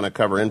especially want to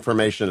cover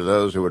information to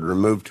those who would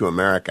remove to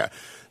America.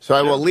 So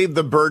I will leave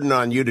the burden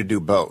on you to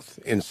do both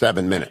in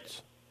 7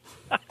 minutes.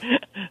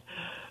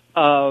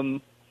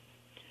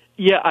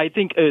 Yeah, I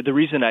think the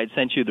reason I'd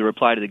sent you the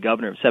reply to the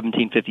governor of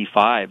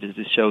 1755 is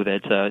to show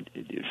that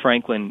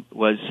Franklin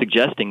was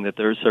suggesting that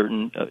there are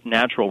certain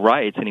natural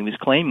rights, and he was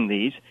claiming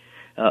these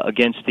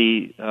against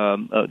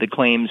the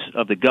claims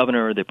of the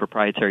governor, the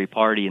proprietary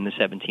party in the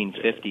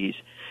 1750s.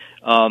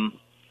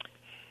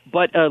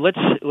 But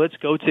let's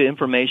go to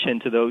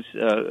information to those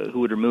who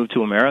would remove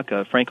to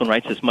America. Franklin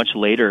writes this much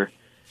later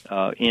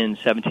in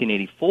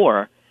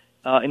 1784,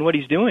 and what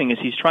he's doing is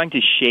he's trying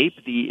to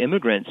shape the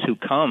immigrants who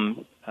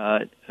come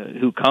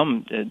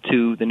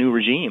to the new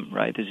regime.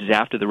 Right, this is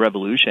after the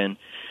Revolution,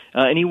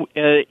 and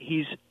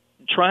he's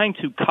trying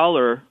to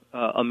color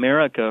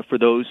America for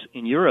those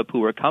in Europe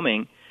who are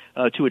coming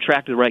to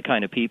attract the right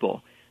kind of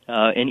people.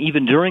 And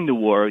even during the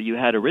war, you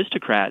had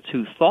aristocrats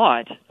who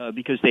thought,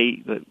 because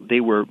they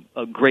were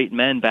great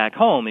men back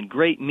home, and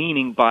great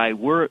meaning by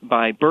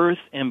birth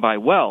and by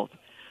wealth,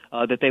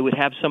 that they would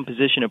have some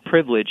position of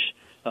privilege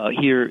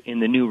here in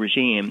the new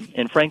regime.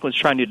 And Franklin's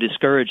trying to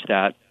discourage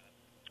that.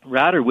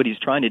 Rather, what he's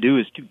trying to do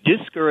is to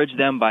discourage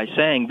them by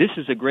saying this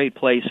is a great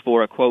place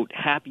for a, quote,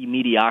 happy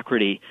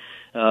mediocrity,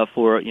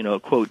 for, a,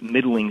 quote,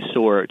 middling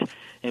sort.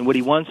 And what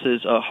he wants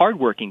is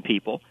hardworking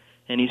people.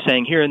 And he's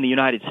saying here in the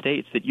United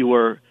States that you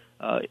are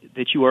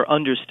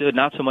understood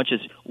not so much as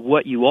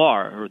what you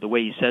are, or the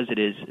way he says it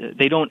is.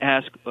 They don't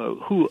ask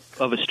who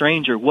of a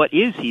stranger, what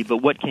is he, but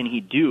what can he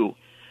do?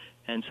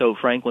 And so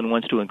Franklin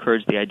wants to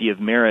encourage the idea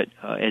of merit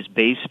as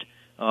based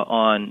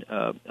on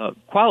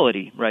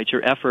quality, right?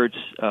 Your efforts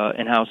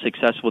and how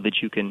successful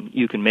that you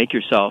can make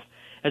yourself,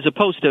 as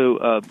opposed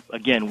to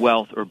again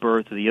wealth or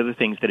birth or the other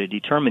things that have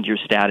determined your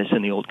status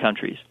in the old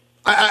countries.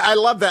 I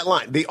love that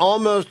line. The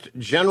almost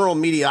general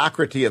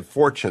mediocrity of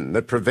fortune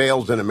that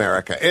prevails in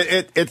America.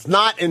 It's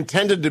not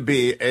intended to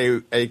be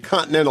a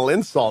continental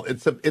insult.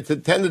 It's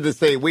intended to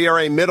say we are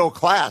a middle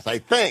class. I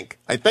think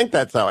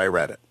that's how I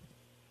read it.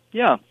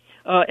 Yeah.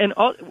 And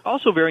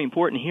also very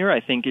important here,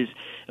 I think, is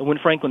when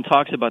Franklin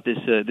talks about this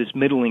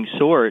middling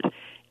sort,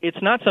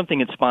 it's not something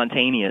that's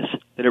spontaneous,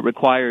 that it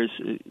requires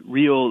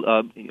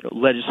real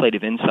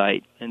legislative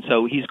insight. And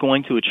so he's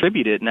going to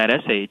attribute it in that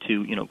essay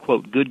to,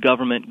 quote, good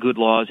government, good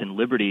laws, and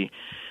liberty.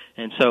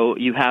 And so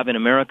you have in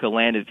America a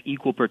land of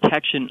equal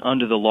protection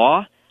under the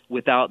law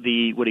without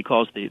what he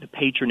calls the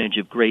patronage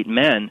of great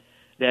men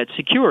that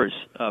secures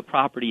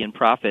property and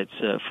profits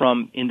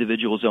from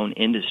individuals' own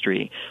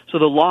industry. So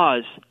the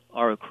laws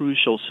are a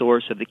crucial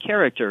source of the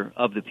character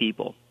of the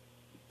people.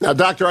 Now,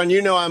 Dr. Arnn,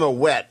 I'm a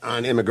wet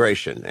on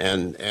immigration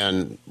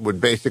and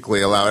would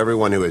basically allow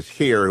everyone who is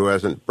here who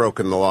hasn't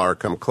broken the law or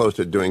come close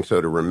to doing so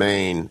to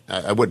remain.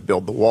 I would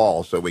build the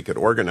wall so we could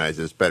organize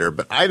this better.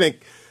 But I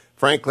think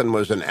Franklin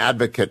was an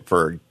advocate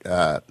for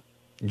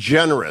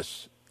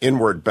generous,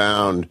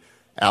 inward-bound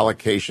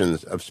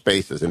allocations of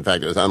spaces. In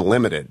fact, it was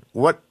unlimited.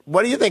 What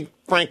do you think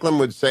Franklin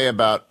would say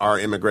about our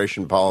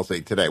immigration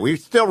policy today? We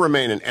still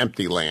remain an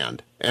empty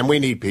land, and we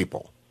need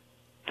people.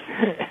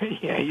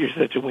 Yeah, you're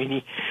such a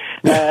weenie.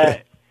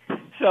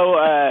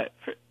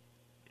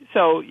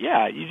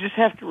 You just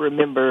have to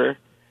remember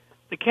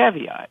the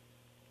caveat.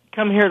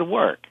 Come here to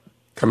work.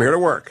 Come here to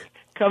work.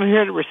 Come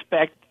here to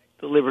respect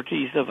the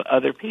liberties of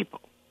other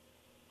people,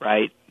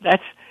 right?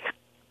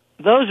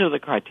 Those are the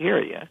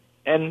criteria.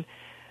 And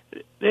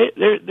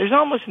there's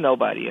almost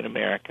nobody in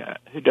America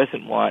who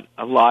doesn't want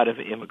a lot of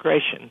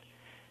immigration.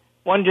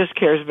 One just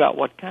cares about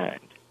what kind.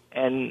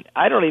 And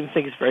I don't even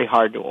think it's very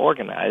hard to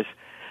organize.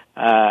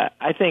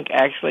 I think,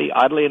 actually,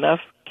 oddly enough,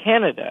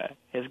 Canada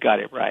has got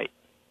it right.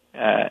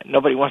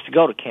 Nobody wants to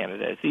go to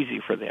Canada. It's easy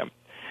for them.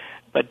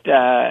 But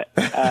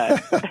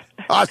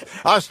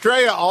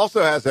Australia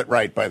also has it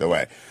right, by the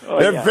way. Oh,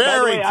 They're yeah.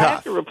 very tough. I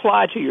have to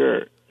reply to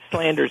your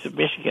slanders of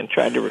Michigan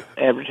trying to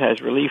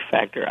advertise Relief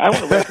Factor. I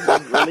want to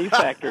recommend Relief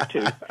Factor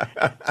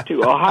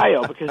to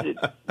Ohio because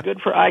it's good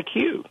for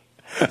IQ.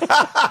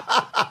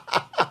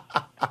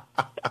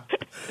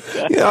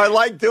 I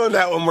like doing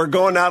that when we're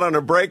going out on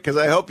a break because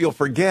I hope you'll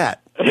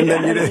forget. And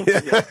then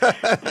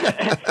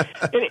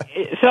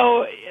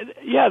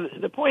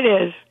the point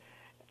is,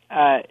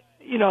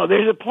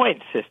 there's a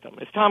point system.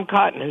 It's Tom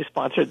Cotton, who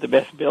sponsored the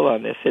best bill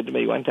on this, said to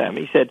me one time,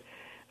 I said,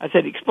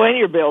 explain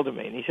your bill to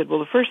me. And he said, well,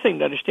 the first thing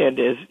to understand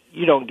is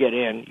you don't get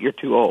in, you're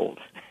too old.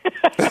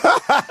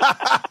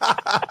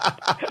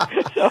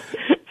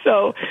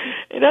 So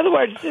in other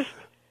words, just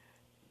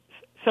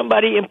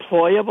somebody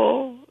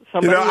employable,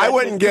 somebody. I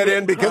wouldn't get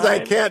in because I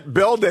can't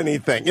build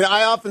anything.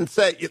 I often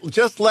say,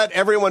 just let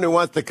everyone who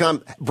wants to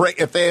come break.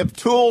 If they have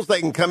tools, they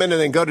can come in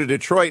and then go to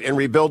Detroit and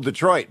rebuild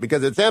Detroit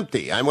because it's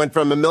empty. It went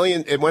from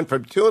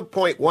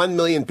 2.1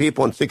 million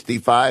people in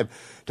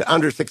 65 to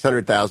under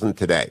 600,000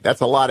 today. That's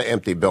a lot of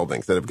empty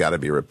buildings that have got to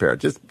be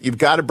repaired. You've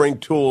got to bring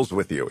tools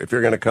with you if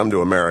you're going to come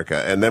to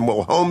America, and then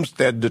we'll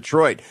homestead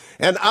Detroit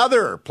and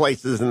other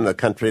places in the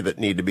country that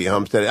need to be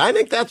homesteaded. I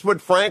think that's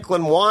what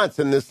Franklin wants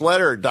in this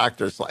letter,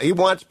 Dr. Slack. He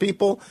wants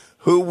people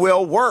who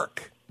will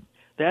work.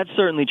 That's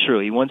certainly true.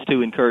 He wants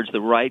to encourage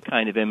the right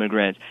kind of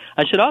immigrants.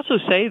 I should also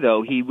say,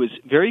 though, he was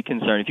very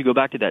concerned. If you go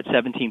back to that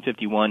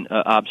 1751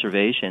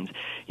 observations,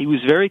 he was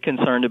very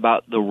concerned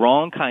about the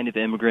wrong kind of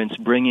immigrants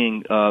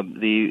bringing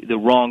the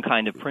wrong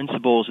kind of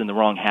principles and the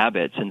wrong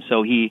habits. And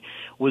so he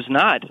was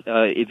not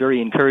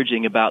very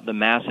encouraging about the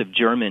massive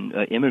German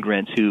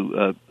immigrants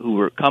who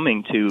were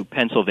coming to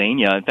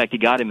Pennsylvania. In fact, he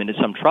got him into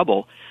some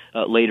trouble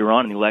later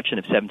on in the election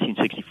of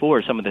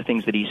 1764, some of the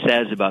things that he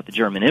says about the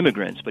German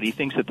immigrants, but he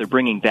thinks that they're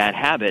bringing bad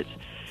habits.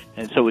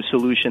 And so his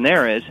solution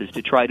there is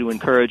to try to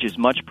encourage as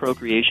much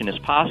procreation as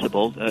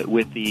possible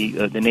with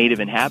the native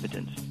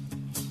inhabitants.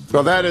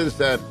 Well, that is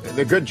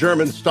the good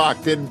German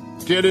stock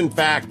did in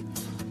fact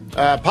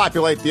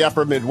populate the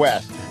upper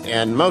Midwest,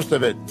 and most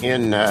of it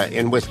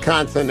in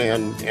Wisconsin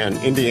and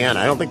Indiana.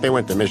 I don't think they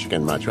went to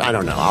Michigan much. I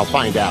don't know. I'll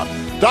find out.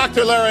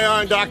 Dr. Larry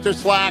Arnn, Dr.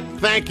 Slack,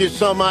 thank you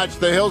so much.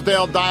 The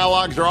Hillsdale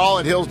Dialogues are all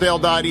at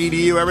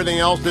hillsdale.edu. Everything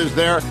else is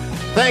there.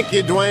 Thank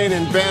you, Dwayne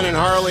and Ben and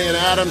Harley and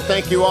Adam.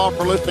 Thank you all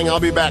for listening.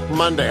 I'll be back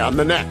Monday on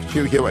the next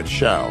Hugh Hewitt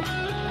Show.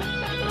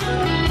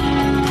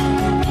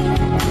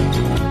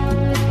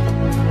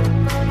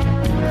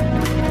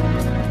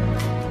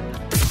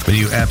 When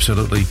you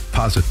absolutely,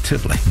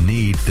 positively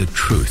need the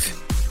truth,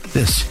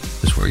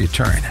 this is where you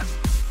turn.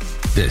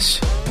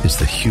 This is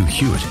the Hugh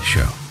Hewitt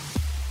Show.